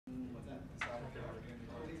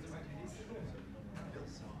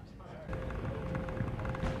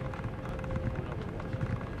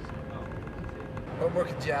what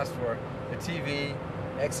more could you ask for? A TV,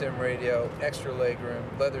 XM radio, extra legroom,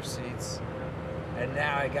 leather seats, and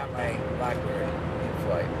now I got my Blackberry in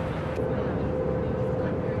flight.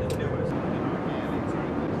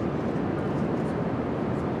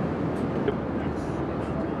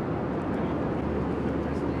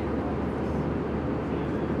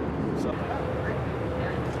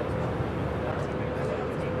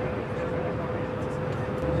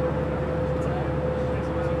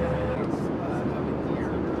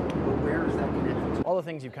 All the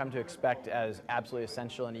things you come to expect as absolutely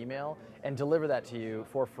essential in email, and deliver that to you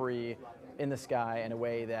for free in the sky in a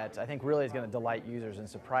way that I think really is going to delight users and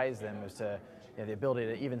surprise them as to the ability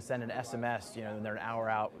to even send an SMS, when they're an hour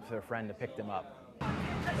out for their friend to pick them up.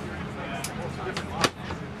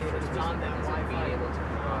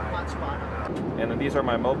 And these are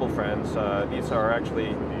my mobile friends. These are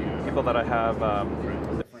actually people that I have.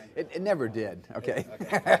 It never did, okay?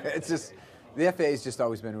 It's just, the FAA has just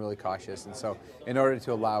always been really cautious, and so in order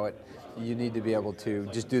to allow it, you need to be able to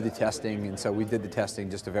just do the testing, and so we did the testing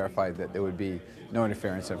just to verify that there would be no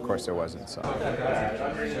interference, and of course there wasn't. So.